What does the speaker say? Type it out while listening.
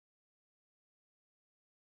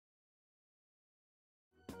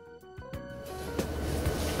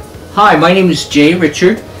Hi, my name is Jay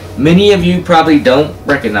Richard. Many of you probably don't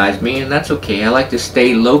recognize me, and that's okay. I like to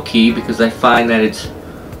stay low-key because I find that it's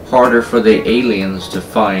harder for the aliens to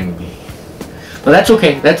find me. But that's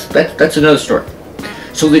okay. That's another story.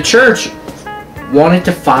 So the church wanted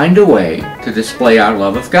to find a way to display our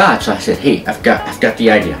love of God. So I said, hey, I've got the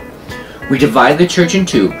idea. We divide the church in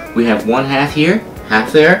two. We have one half here,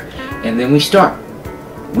 half there, and then we start.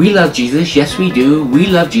 We love Jesus, yes we do. We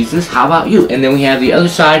love Jesus, how about you? And then we have the other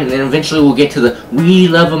side, and then eventually we'll get to the we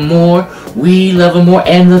love him more, we love him more.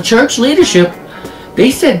 And the church leadership, they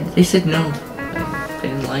said no, they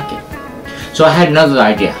didn't like it. So I had another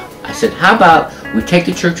idea. I said, how about we take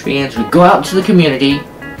the church fans, we go out into the community,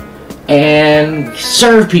 and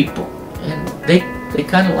serve people. And they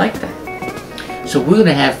kind of like that. So we're going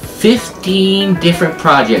to have 15 different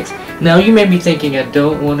projects. Now you may be thinking, I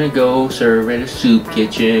don't want to go serve at a soup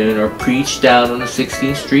kitchen or preach down on the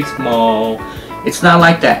 16th Street Mall. It's not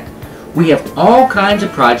like that. We have all kinds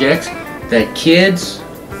of projects that kids,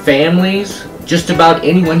 families, just about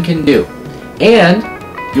anyone can do. And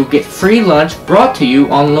you'll get free lunch brought to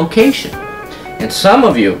you on location. And some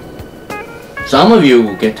of you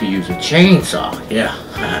will get to use a chainsaw. Yeah,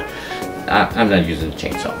 I'm not using a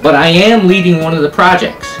chainsaw, but I am leading one of the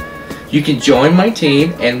projects. You can join my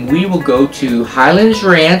team, and we will go to Highlands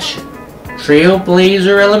Ranch,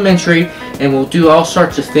 Trailblazer Elementary, and we'll do all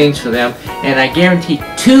sorts of things for them. And I guarantee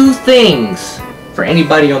two things for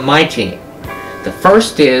anybody on my team. The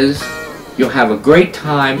first is you'll have a great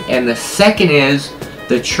time, and the second is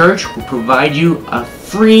the church will provide you a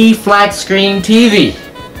free flat screen TV.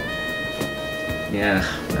 Yeah,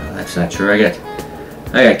 no, that's not true. I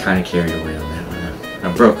got kind of carried away on that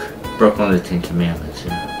one. I broke one of the 10 Commandments.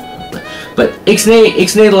 Yeah. But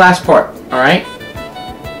ixnay the last part, alright?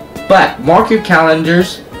 But mark your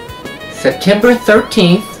calendars, September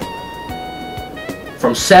 13th,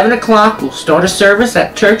 from 7 o'clock, we'll start a service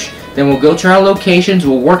at church, then we'll go to our locations,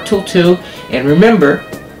 we'll work till 2, and remember,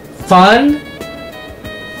 fun,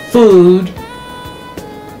 food,